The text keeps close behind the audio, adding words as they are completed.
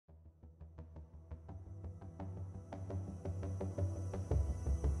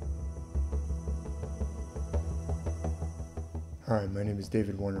Hi, my name is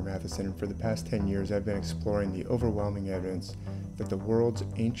David Warner Matheson, and for the past 10 years I've been exploring the overwhelming evidence that the world's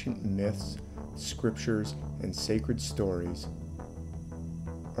ancient myths, scriptures, and sacred stories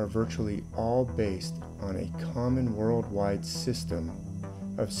are virtually all based on a common worldwide system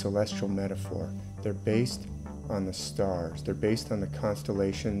of celestial metaphor. They're based on the stars, they're based on the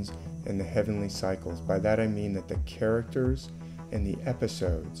constellations and the heavenly cycles. By that I mean that the characters and the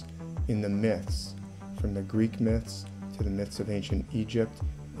episodes in the myths, from the Greek myths to the myths of ancient Egypt,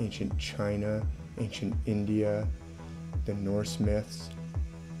 ancient China, ancient India, the Norse myths,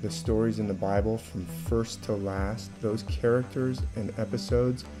 the stories in the Bible from first to last, those characters and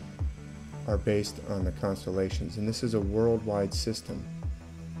episodes are based on the constellations. And this is a worldwide system.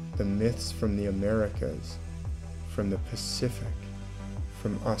 The myths from the Americas, from the Pacific,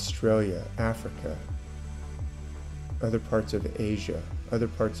 from Australia, Africa, other parts of Asia, other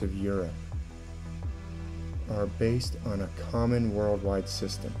parts of Europe, are based on a common worldwide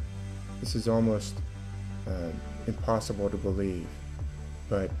system. This is almost impossible to believe,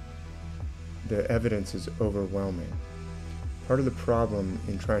 but the evidence is overwhelming. Part of the problem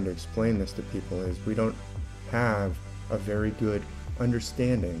in trying to explain this to people is we don't have a very good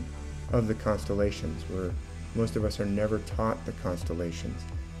understanding of the constellations. Most of us are never taught the constellations.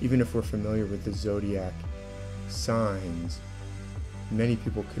 Even if we're familiar with the zodiac signs, many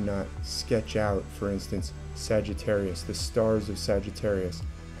people could not sketch out, for instance, Sagittarius, the stars of Sagittarius,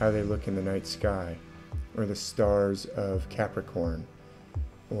 how they look in the night sky, or the stars of Capricorn,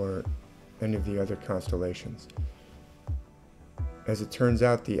 or any of the other constellations. As it turns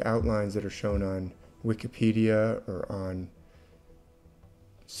out, the outlines that are shown on Wikipedia or on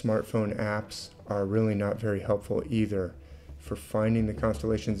smartphone apps are really not very helpful either for finding the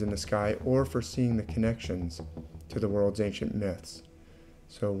constellations in the sky or for seeing the connections to the world's ancient myths.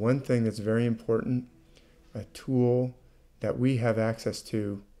 So one thing that's very important, a tool that we have access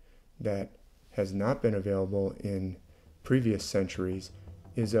to that has not been available in previous centuries,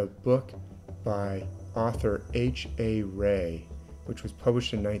 is a book by author H.A. Rey, which was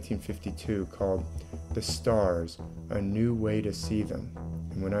published in 1952, called The Stars, A New Way to See Them.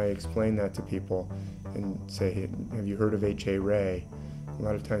 And when I explain that to people and say, have you heard of H.A. Rey? A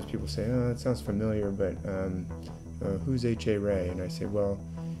lot of times people say, oh, that sounds familiar, but who's H.A. Rey? And I say, well,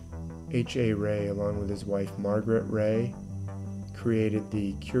 H.A. Rey, along with his wife Margaret Rey, created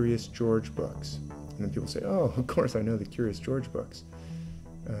the Curious George books. And then people say, oh, of course I know the Curious George books.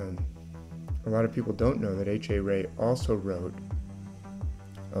 A lot of people don't know that H.A. Rey also wrote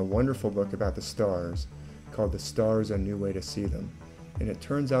a wonderful book about the stars called The Stars, A New Way to See Them. And it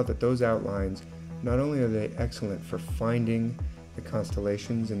turns out that those outlines, not only are they excellent for finding the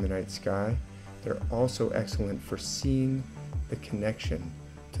constellations in the night sky, they're also excellent for seeing the connection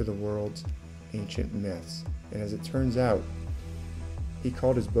to the world's ancient myths. And as it turns out, he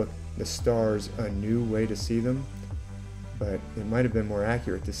called his book The Stars, A New Way to See Them, but it might have been more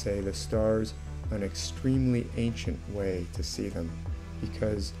accurate to say The Stars, An Extremely Ancient Way to See Them,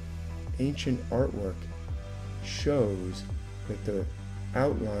 because ancient artwork shows that the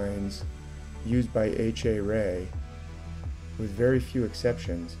outlines used by H.A. Rey, with very few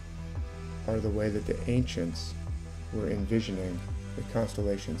exceptions, are the way that the ancients were envisioning the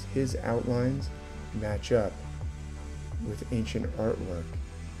constellations. His outlines match up with ancient artwork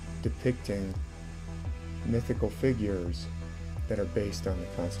depicting mythical figures that are based on the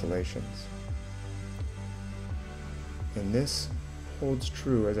constellations. And this holds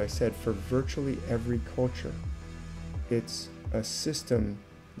true, as I said, for virtually every culture. It's a system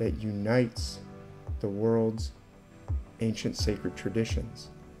that unites the world's ancient sacred traditions.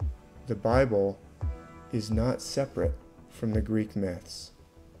 The Bible is not separate from the Greek myths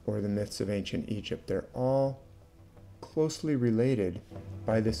or the myths of ancient Egypt. They're all closely related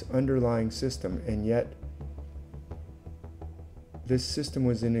by this underlying system, and yet this system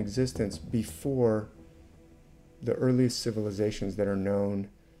was in existence before the earliest civilizations that are known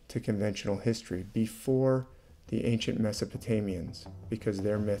to conventional history, before the ancient Mesopotamians, because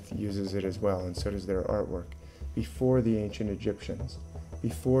their myth uses it as well, and so does their artwork, before the ancient Egyptians,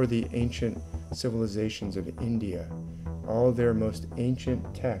 before the ancient civilizations of India. All their most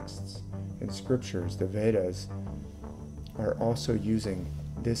ancient texts and scriptures, the Vedas, are also using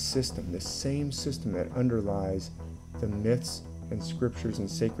this system, the same system that underlies the myths and scriptures and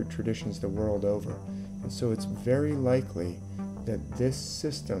sacred traditions the world over. And so it's very likely that this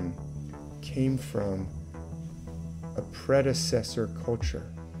system came from a predecessor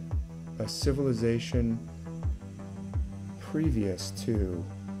culture, a civilization previous to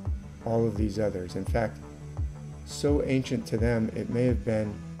all of these others. In fact, so ancient to them, it may have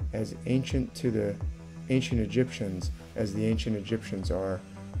been as ancient to the ancient Egyptians as the ancient Egyptians are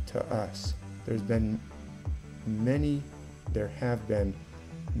to us. There have been many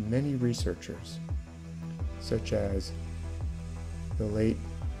researchers, such as the late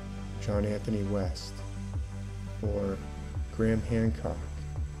John Anthony West, or Graham Hancock,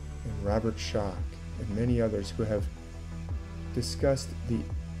 and Robert Schoch, and many others who have discussed the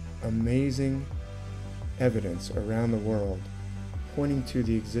amazing evidence around the world pointing to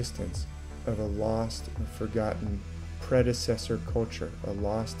the existence of a lost or forgotten predecessor culture, a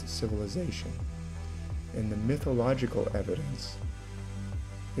lost civilization. And the mythological evidence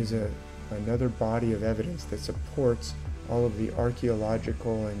is another body of evidence that supports all of the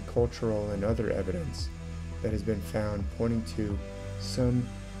archaeological and cultural and other evidence that has been found pointing to some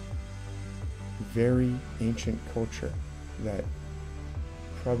very ancient culture that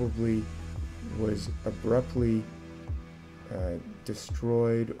probably was abruptly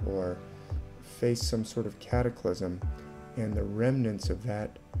destroyed or faced some sort of cataclysm, and the remnants of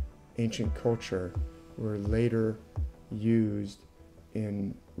that ancient culture were later used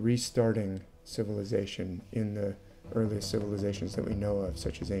in restarting civilization in the earliest civilizations that we know of,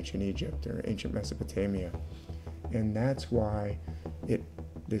 such as ancient Egypt or ancient Mesopotamia. And that's why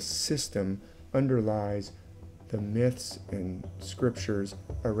this system underlies the myths and scriptures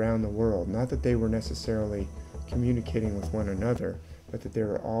around the world. Not that they were necessarily communicating with one another, but that they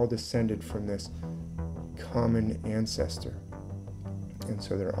were all descended from this common ancestor. And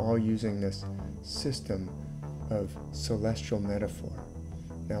so they're all using this system of celestial metaphor.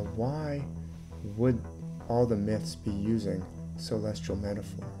 Now, why would all the myths be using celestial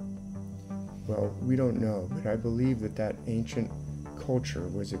metaphor? Well, we don't know, but I believe that ancient culture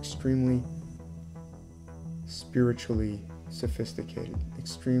was extremely spiritually sophisticated,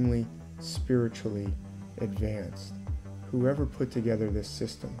 extremely spiritually advanced. Whoever put together this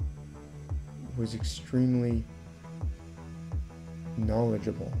system was extremely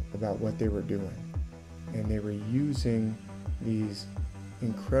knowledgeable about what they were doing, and they were using these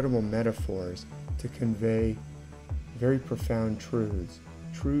incredible metaphors to convey very profound truths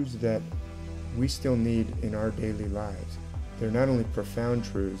that we still need in our daily lives. They're not only profound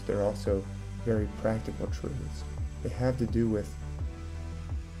truths, they're also very practical truths. They have to do with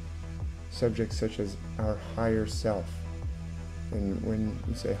subjects such as our higher self. And when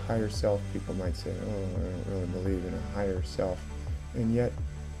you say higher self, people might say, oh, I don't really believe in a higher self. And yet,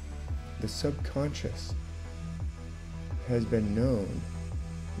 the subconscious has been known,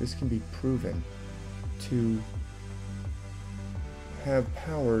 this can be proven, to have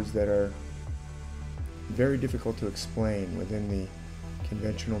powers that are very difficult to explain within the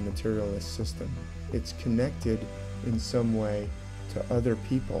conventional materialist system. It's connected in some way to other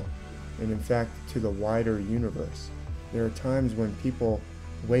people, and in fact to the wider universe. There are times when people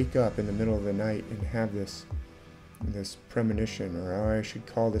wake up in the middle of the night and have this premonition, or oh, I should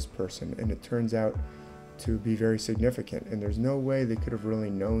call this person, and it turns out to be very significant, and there's no way they could have really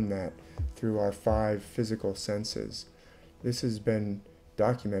known that through our 5 physical senses. This has been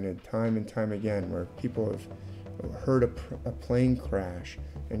documented time and time again, where people have heard a plane crash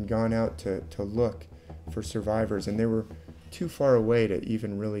and gone out to look for survivors, and they were too far away to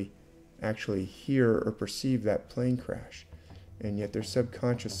even really actually hear or perceive that plane crash, and yet their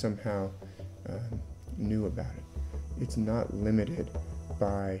subconscious somehow knew about it. It's not limited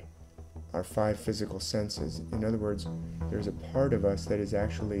by our 5 physical senses. In other words, there's a part of us that is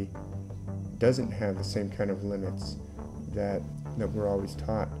actually doesn't have the same kind of limits that we're always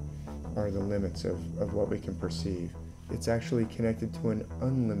taught are the limits of what we can perceive. It's actually connected to an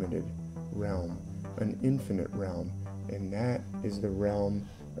unlimited realm, an infinite realm, and that is the realm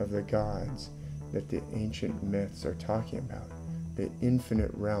of the gods that the ancient myths are talking about, the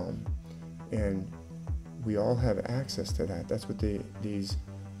infinite realm. And we all have access to that. That's what these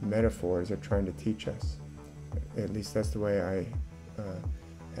metaphors are trying to teach us. At least that's the way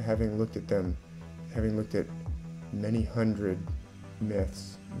having looked at them, having looked at many hundred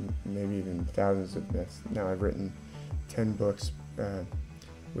myths, maybe even thousands of myths. Now I've written 10 books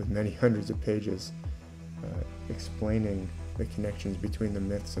with many hundreds of pages explaining the connections between the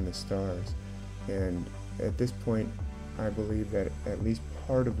myths and the stars. And at this point, I believe that at least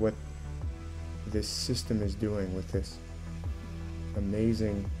part of what this system is doing with this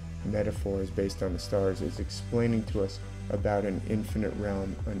amazing metaphors based on the stars is explaining to us about an infinite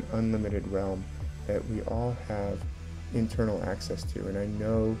realm, an unlimited realm that we all have internal access to. And I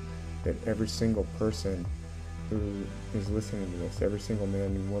know that every single person who is listening to this, every single man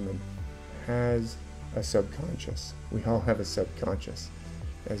and woman, has a subconscious. We all have a subconscious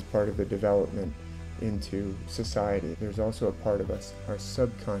as part of the development into society. There's also a part of us, our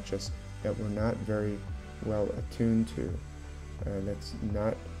subconscious, that we're not very well attuned to, that's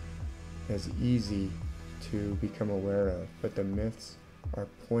not as easy to become aware of, but the myths are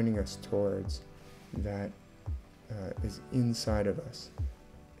pointing us towards that is inside of us.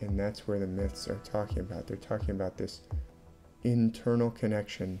 And that's where the myths are talking about. They're talking about this internal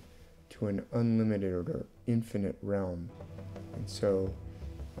connection to an unlimited or infinite realm. And so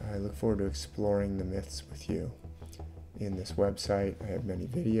I look forward to exploring the myths with you. In this website, I have many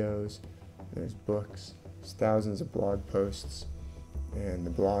videos, there's books, there's thousands of blog posts, and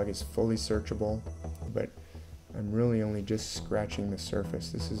the blog is fully searchable, but I'm really only just scratching the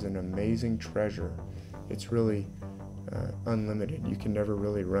surface. This is an amazing treasure. It's really unlimited. You can never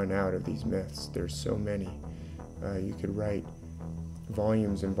really run out of these myths. There's so many. You could write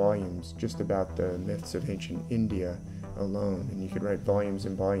volumes and volumes just about the myths of ancient India alone, and you could write volumes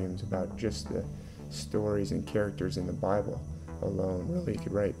and volumes about just the stories and characters in the Bible alone. Really, you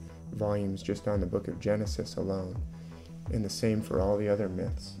could write volumes just on the book of Genesis alone. And the same for all the other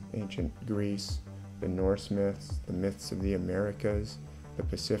myths. Ancient Greece, the Norse myths, the myths of the Americas, the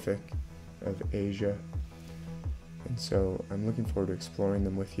Pacific, of Asia. And so I'm looking forward to exploring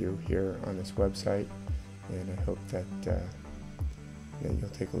them with you here on this website, and I hope that you'll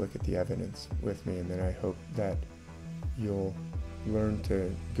take a look at the evidence with me, and then I hope that you'll learn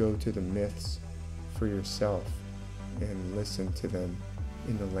to go to the myths for yourself and listen to them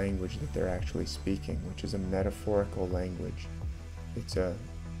in the language that they're actually speaking, which is a metaphorical language. It's a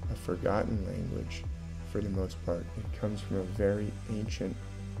forgotten language for the most part. It comes from a very ancient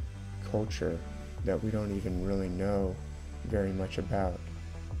culture that we don't even really know very much about.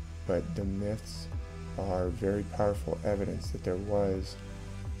 But the myths are very powerful evidence that there was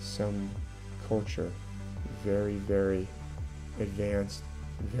some culture, very, very advanced,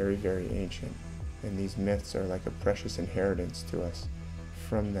 very, very ancient. And these myths are like a precious inheritance to us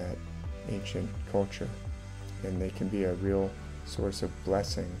from that ancient culture. And they can be a real source of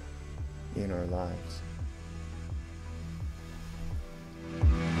blessing in our lives.